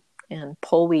clean and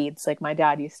pull weeds. Like my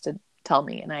dad used to tell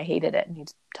me, and I hated it. And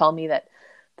he'd tell me that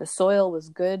the soil was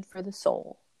good for the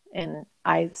soul. And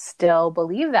I still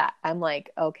believe that. I'm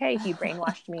like, okay, he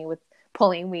brainwashed me with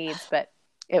pulling weeds, but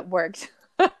it worked.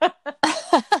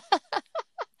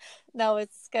 No,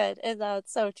 it's good.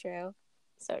 It's so true.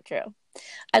 So true.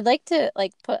 I'd like to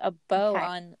put a bow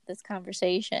on this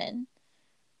conversation.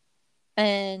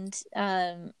 And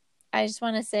I just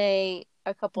want to say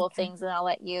a couple of things and I'll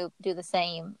let you do the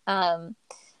same.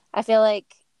 I feel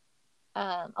like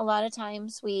a lot of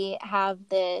times we have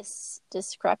this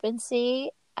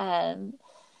discrepancy.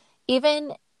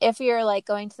 Even if you're like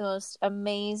going to the most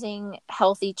amazing,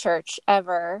 healthy church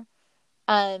ever,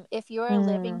 if you're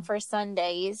living for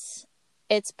Sundays,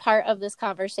 it's part of this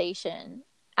conversation.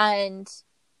 And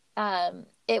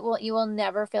you will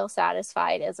never feel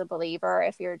satisfied as a believer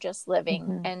if you're just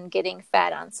living and getting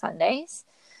fed on Sundays.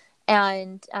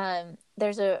 And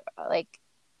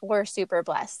we're super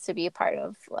blessed to be a part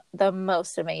of the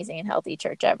most amazing and healthy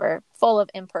church ever, full of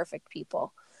imperfect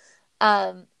people,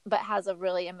 but has a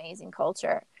really amazing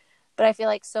culture. But I feel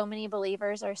like so many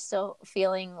believers are still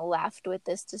feeling left with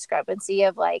this discrepancy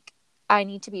of like, I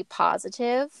need to be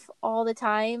positive all the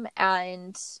time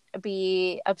and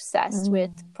be obsessed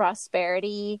with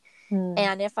prosperity.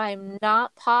 And if I'm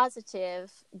not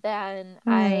positive, then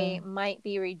I might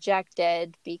be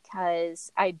rejected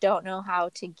because I don't know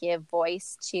how to give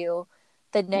voice to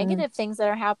the negative things that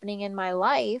are happening in my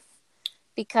life,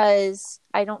 because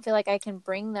I don't feel like I can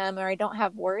bring them, or I don't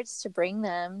have words to bring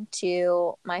them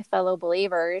to my fellow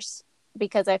believers,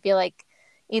 because I feel like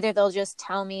either they'll just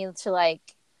tell me to like,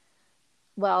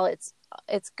 well, it's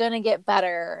going to get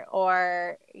better,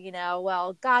 or,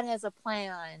 well, God has a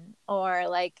plan, or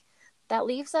like that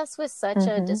leaves us with such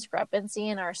a discrepancy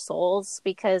in our souls,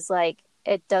 because like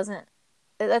it doesn't,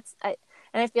 and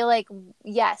I feel like,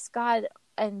 yes, God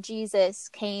and Jesus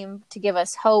came to give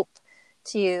us hope,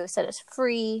 to set us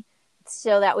free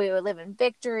so that we would live in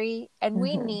victory. And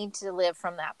we need to live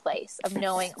from that place of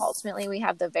knowing ultimately we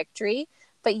have the victory,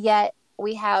 but yet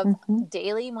we have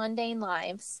daily mundane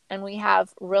lives, and we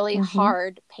have really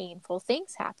hard, painful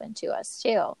things happen to us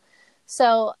too.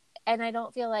 So, and I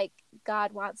don't feel like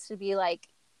God wants to be like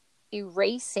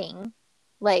erasing,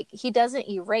 like he doesn't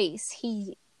erase,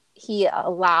 he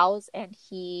allows and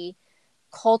he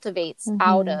cultivates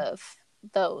out of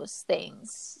those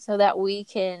things so that we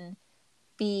can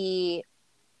be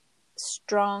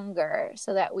stronger,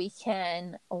 so that we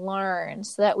can learn,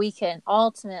 so that we can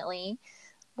ultimately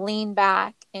lean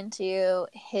back into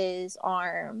his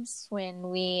arms when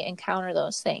we encounter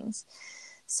those things.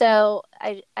 So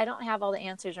I don't have all the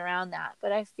answers around that,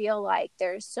 but I feel like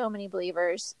there's so many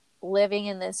believers living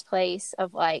in this place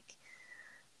of like,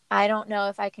 I don't know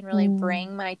if I can really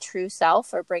bring my true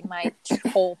self or bring my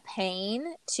whole pain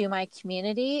to my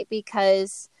community,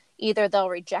 because either they'll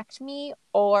reject me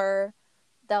or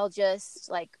they'll just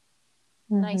like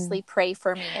nicely pray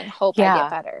for me and hope I get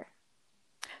better.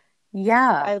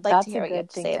 Yeah, I would like to hear what you have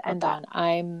to say about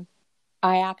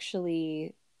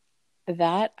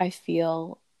that. I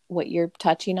feel what you're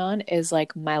touching on is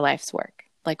like my life's work,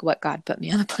 like what God put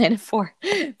me on the planet for,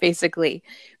 basically.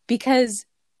 Because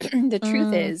the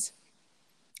truth is,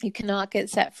 you cannot get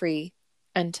set free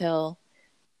until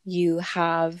you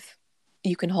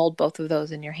can hold both of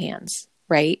those in your hands,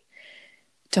 right?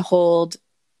 To hold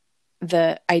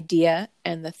the idea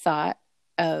and the thought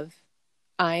of,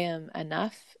 I am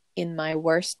enough in my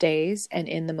worst days and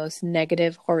in the most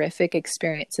negative, horrific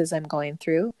experiences I'm going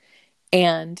through,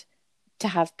 and to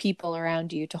have people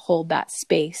around you to hold that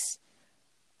space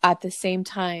at the same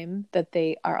time that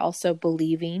they are also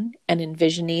believing and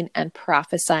envisioning and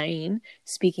prophesying,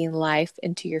 speaking life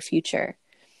into your future.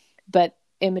 But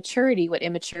what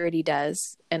immaturity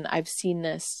does, and I've seen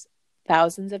this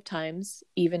thousands of times,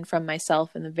 even from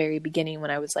myself in the very beginning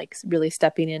when I was like really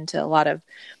stepping into a lot of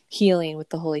healing with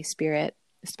the Holy Spirit,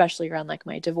 especially around like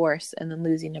my divorce and then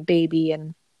losing a baby,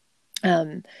 and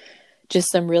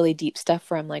just some really deep stuff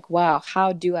where I'm like, wow,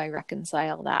 how do I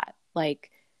reconcile that? Like,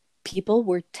 people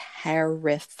were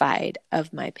terrified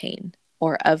of my pain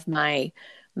or of my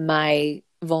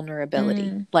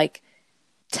vulnerability, like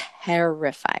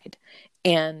terrified.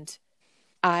 And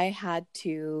I had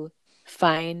to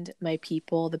find my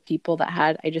people, the people that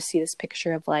had, I just see this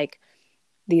picture of like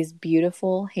these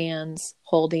beautiful hands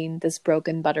holding this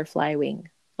broken butterfly wing.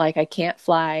 Like, I can't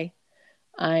fly.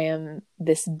 I am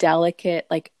this delicate,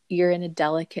 like, you're in a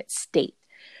delicate state.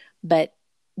 But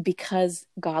because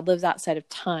God lives outside of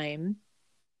time,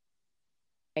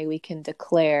 we can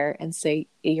declare and say,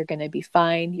 you're going to be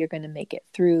fine. You're going to make it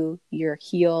through. You're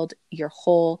healed. You're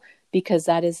whole, because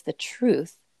that is the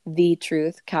truth,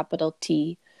 capital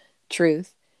T,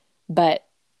 truth. But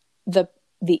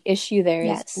the issue there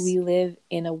is we live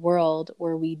in a world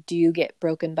where we do get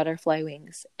broken butterfly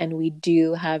wings, and we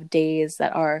do have days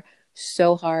that are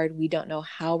so hard. We don't know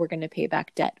how we're going to pay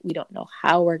back debt. We don't know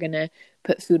how we're going to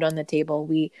put food on the table.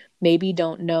 We maybe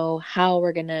don't know how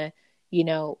we're going to,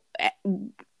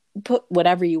 put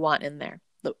whatever you want in there.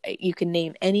 You can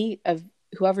name any of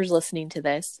whoever's listening to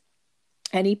this,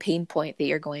 any pain point that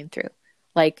you're going through.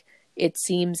 Like, it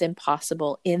seems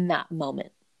impossible in that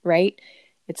moment, right?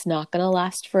 It's not going to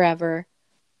last forever,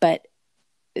 but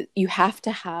you have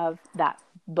to have that,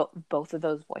 both of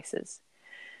those voices.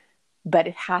 But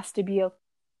it has to be okay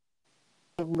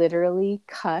to literally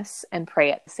cuss and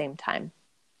pray at the same time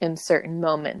in certain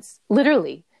moments.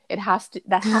 Literally, that has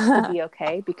to be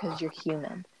okay, because you're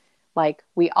human. Like,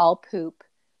 we all poop,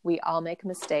 we all make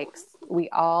mistakes, we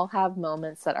all have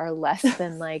moments that are less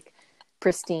than like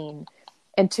pristine.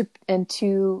 And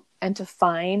to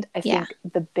find, I think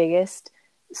the biggest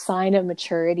sign of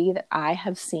maturity that I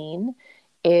have seen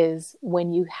is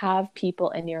when you have people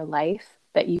in your life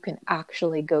that you can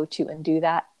actually go to and do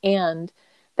that, and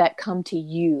that come to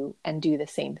you and do the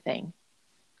same thing.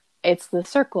 It's the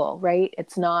circle, right?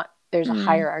 It's not, there's a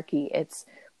hierarchy.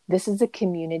 This is a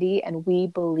community, and we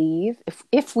believe,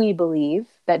 if we believe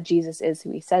that Jesus is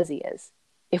who he says he is,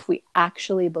 if we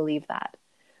actually believe that,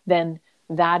 then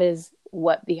that is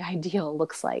what the ideal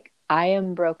looks like. I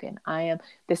am broken.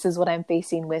 This is what I'm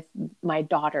facing with my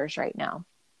daughters right now.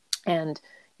 And,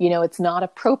 it's not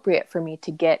appropriate for me to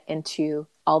get into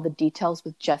all the details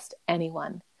with just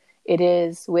anyone. It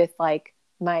is with like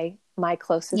my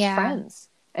closest friends,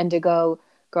 and to go,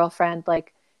 girlfriend,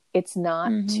 like, it's not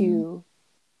to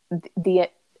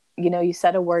you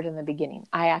said a word in the beginning.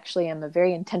 I actually am a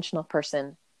very intentional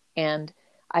person. And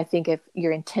I think if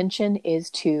your intention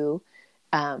is to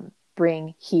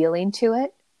bring healing to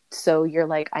it, so you're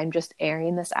like, I'm just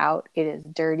airing this out. It is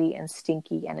dirty and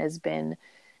stinky and has been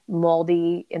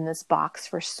moldy in this box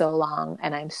for so long,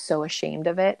 and I'm so ashamed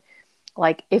of it.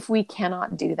 Like, if we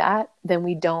cannot do that, then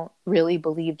we don't really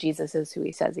believe Jesus is who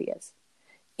he says he is.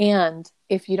 And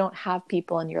if you don't have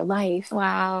people in your life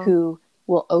who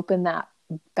will open that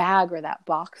bag or that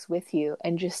box with you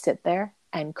and just sit there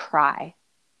and cry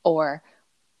or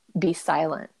be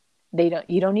silent,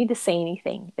 you don't need to say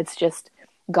anything. It's just,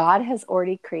 God has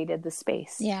already created the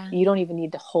space. You don't even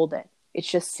need to hold it. It's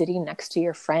just sitting next to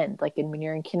your friend. Like, when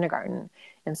you're in kindergarten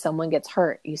and someone gets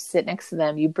hurt, you sit next to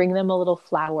them, you bring them a little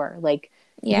flower. Like,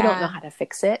 you don't know how to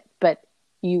fix it, but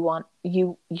you're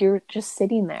just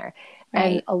sitting there. Right.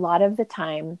 And a lot of the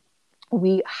time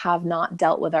we have not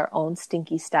dealt with our own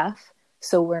stinky stuff,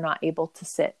 so we're not able to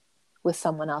sit with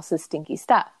someone else's stinky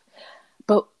stuff.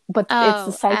 But it's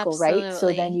the cycle, absolutely. Right?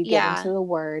 So then you get into the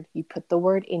word, you put the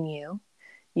word in you,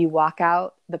 you walk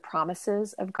out the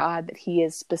promises of God that he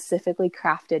is specifically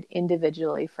crafted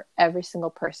individually for every single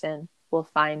person will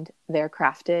find their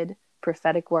crafted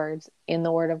prophetic words in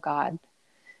the word of God,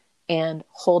 and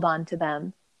hold on to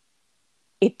them.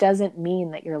 It doesn't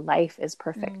mean that your life is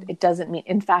perfect. It doesn't mean,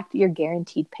 in fact, you're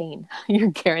guaranteed pain. You're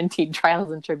guaranteed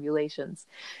trials and tribulations.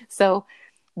 So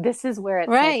this is where it's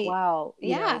like, wow,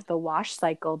 the wash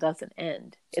cycle doesn't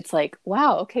end. It's like,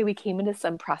 wow, okay, we came into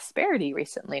some prosperity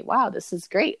recently. Wow, this is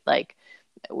great. Like,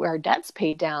 our debt's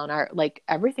paid down. Like,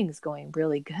 everything's going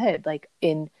really good. Like,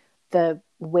 in the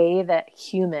way that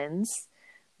humans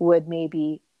would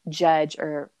maybe judge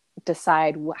or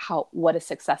decide what a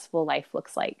successful life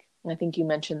looks like. And I think you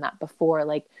mentioned that before.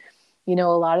 Like, a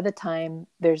lot of the time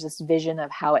there's this vision of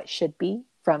how it should be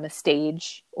from a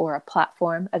stage or a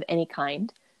platform of any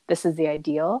kind. This is the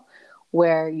ideal,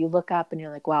 where you look up and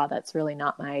you're like, wow, that's really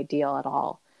not my ideal at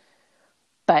all.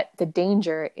 But the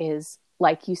danger is,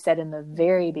 like you said in the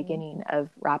very beginning of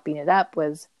wrapping it up,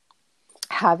 was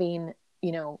having,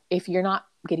 if you're not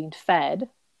getting fed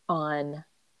on,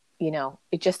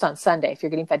 just on Sunday, if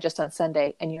you're getting fed just on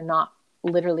Sunday and you're not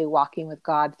literally walking with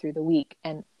God through the week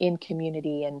and in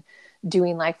community and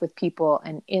doing life with people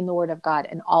and in the Word of God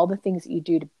and all the things that you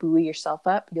do to buoy yourself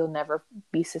up, you'll never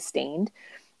be sustained.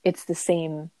 It's the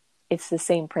same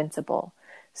principle.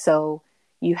 So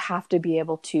you have to be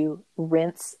able to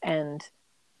rinse and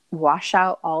wash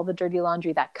out all the dirty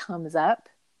laundry that comes up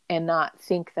and not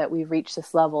think that we've reached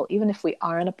this level, even if we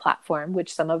are on a platform,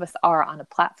 which some of us are on a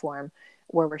platform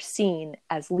where we're seen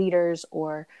as leaders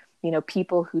or,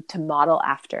 people who to model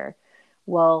after.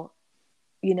 Well,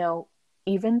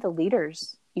 even the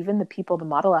leaders, even the people to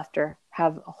model after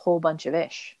have a whole bunch of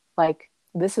ish. Like,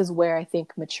 this is where I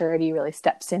think maturity really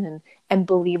steps in, and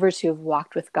believers who have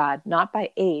walked with God, not by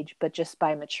age, but just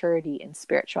by maturity and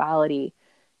spirituality,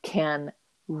 can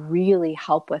really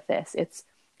help with this.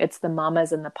 It's the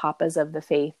mamas and the papas of the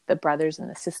faith, the brothers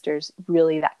and the sisters,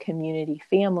 really that community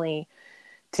family,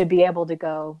 to be able to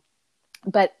go.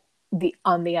 But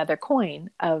on the other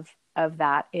coin of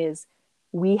that is,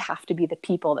 we have to be the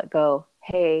people that go,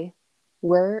 hey,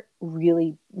 we're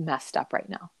really messed up right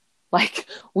now. Like,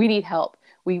 we need help.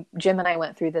 Jim and I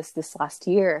went through this last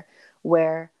year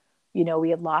where, we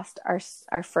had lost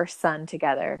our first son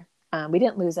together. We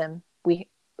didn't lose him.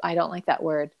 I don't like that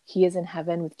word. He is in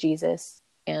heaven with Jesus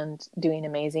and doing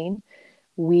amazing.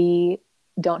 We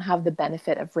don't have the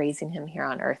benefit of raising him here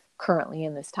on earth currently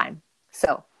in this time.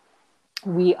 So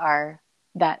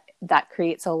that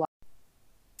creates a lot.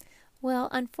 Well,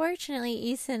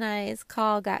 unfortunately, Issa and I's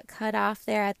call got cut off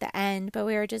there at the end, but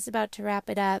we were just about to wrap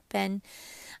it up. And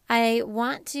I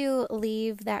want to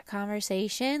leave that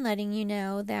conversation letting you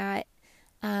know that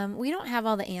we don't have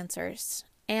all the answers.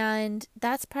 And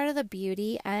that's part of the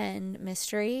beauty and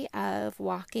mystery of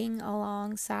walking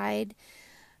alongside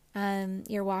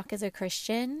your walk as a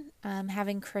Christian,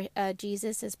 having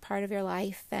Jesus as part of your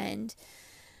life, and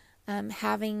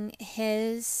having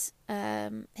his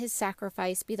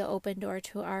sacrifice be the open door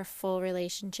to our full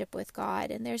relationship with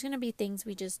God. And there's going to be things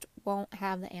we just won't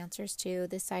have the answers to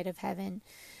this side of heaven.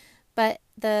 But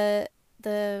the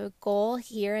goal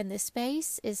here in this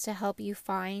space is to help you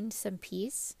find some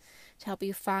peace, to help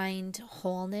you find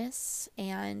wholeness,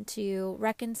 and to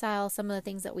reconcile some of the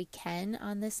things that we can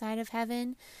on this side of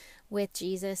heaven with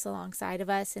Jesus alongside of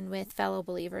us and with fellow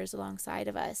believers alongside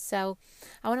of us. So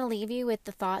I want to leave you with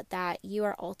the thought that you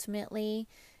are ultimately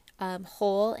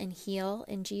whole and heal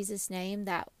in Jesus' name,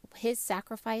 that his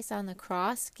sacrifice on the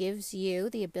cross gives you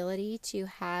the ability to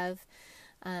have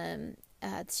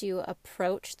to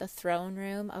approach the throne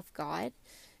room of God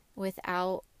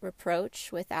without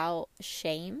reproach, without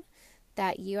shame,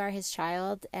 that you are his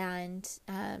child, and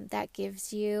that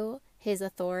gives you his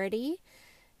authority,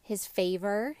 his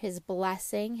favor, his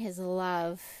blessing, his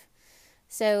love.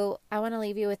 So I want to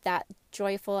leave you with that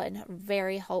joyful and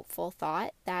very hopeful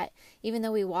thought that even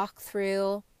though we walk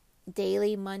through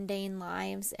daily mundane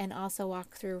lives and also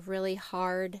walk through really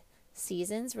hard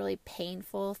seasons, really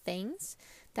painful things,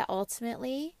 that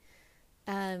ultimately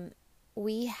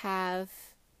we have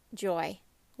joy.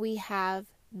 We have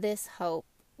this hope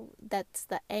that's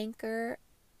the anchor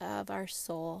of our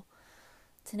soul,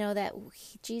 to know that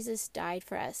Jesus died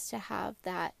for us to have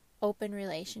that open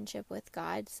relationship with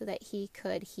God so that he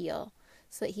could heal,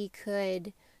 so that he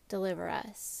could deliver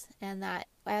us. And that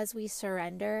as we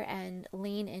surrender and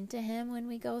lean into him when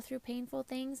we go through painful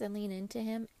things, and lean into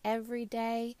him every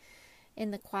day in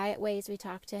the quiet ways we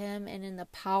talk to him and in the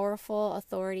powerful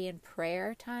authority and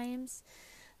prayer times,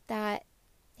 that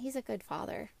he's a good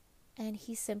father. And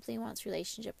he simply wants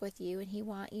relationship with you, and he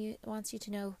wants you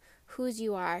to know whose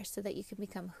you are so that you can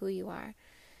become who you are.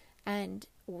 And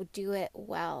do it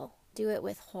well. Do it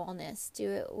with wholeness.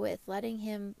 Do it with letting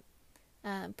him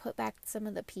put back some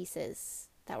of the pieces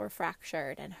that were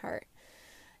fractured and hurt.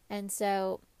 And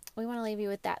so we want to leave you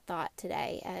with that thought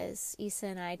today as Issa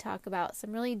and I talk about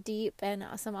some really deep and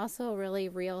some also really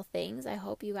real things. I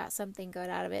hope you got something good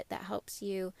out of it that helps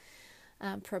you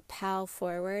propel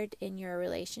forward in your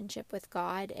relationship with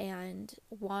God and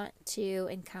want to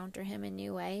encounter him in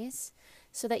new ways,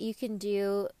 so that you can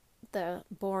do the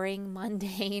boring,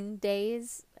 mundane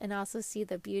days and also see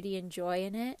the beauty and joy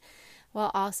in it, while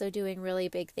also doing really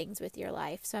big things with your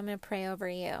life. So I'm going to pray over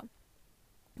you.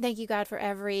 Thank you, God, for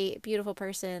every beautiful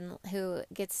person who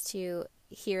gets to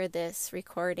hear this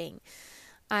recording.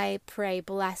 I pray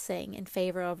blessing and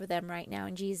favor over them right now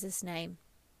in Jesus' name.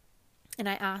 And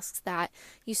I ask that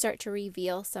you start to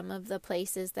reveal some of the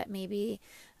places that maybe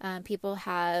people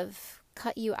have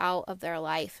cut you out of their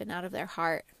life and out of their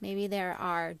heart. Maybe there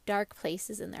are dark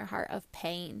places in their heart of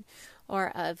pain or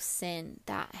of sin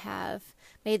that have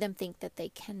made them think that they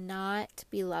cannot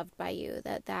be loved by you,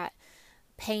 that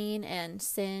pain and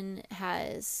sin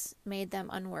has made them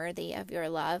unworthy of your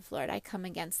love. Lord, I come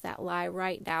against that lie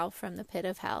right now from the pit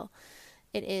of hell.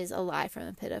 It is a lie from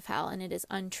the pit of hell, and it is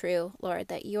untrue, Lord,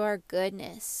 that your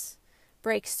goodness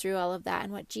breaks through all of that.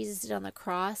 And what Jesus did on the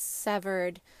cross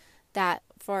severed that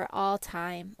for all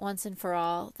time, once and for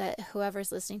all, that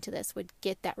whoever's listening to this would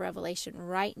get that revelation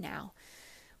right now,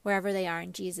 wherever they are,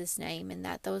 in Jesus' name, and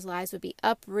that those lies would be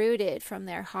uprooted from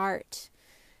their heart,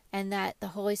 and that the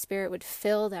Holy Spirit would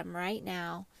fill them right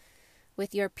now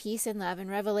with your peace and love and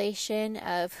revelation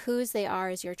of whose they are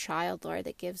as your child, Lord,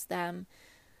 that gives them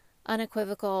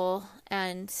unequivocal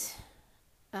and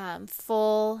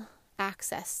full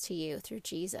access to you through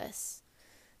Jesus,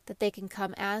 that they can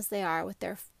come as they are with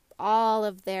all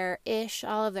of their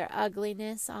all of their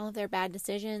ugliness, all of their bad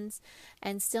decisions,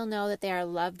 and still know that they are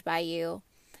loved by you,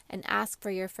 and ask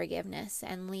for your forgiveness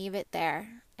and leave it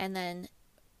there, and then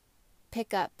pick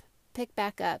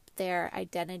back up their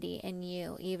identity in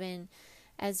you, even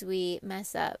as we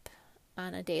mess up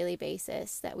on a daily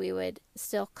basis, that we would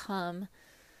still come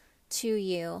to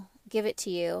you, give it to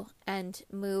you, and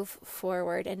move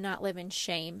forward and not live in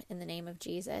shame in the name of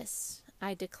Jesus.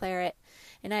 I declare it.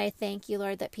 And I thank you,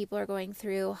 Lord, that people are going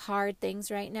through hard things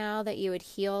right now, that you would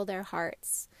heal their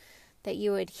hearts, that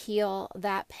you would heal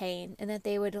that pain, and that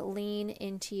they would lean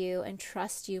into you and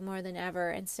trust you more than ever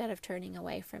instead of turning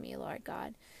away from you, Lord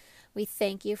God. We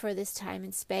thank you for this time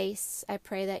and space. I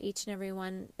pray that each and every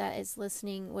one that is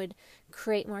listening would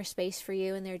create more space for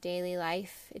you in their daily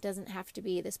life. It doesn't have to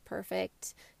be this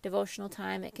perfect devotional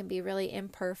time. It can be really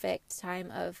imperfect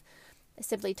time of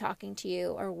simply talking to you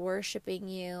or worshiping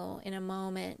you in a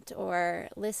moment or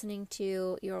listening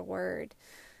to your word.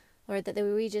 Lord, that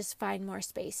we just find more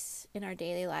space in our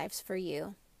daily lives for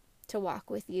you, to walk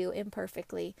with you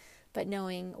imperfectly, but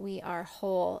knowing we are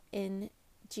whole in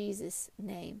Jesus'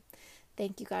 name.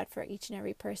 Thank you, God, for each and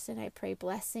every person. I pray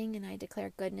blessing and I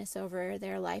declare goodness over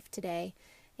their life today.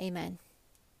 Amen.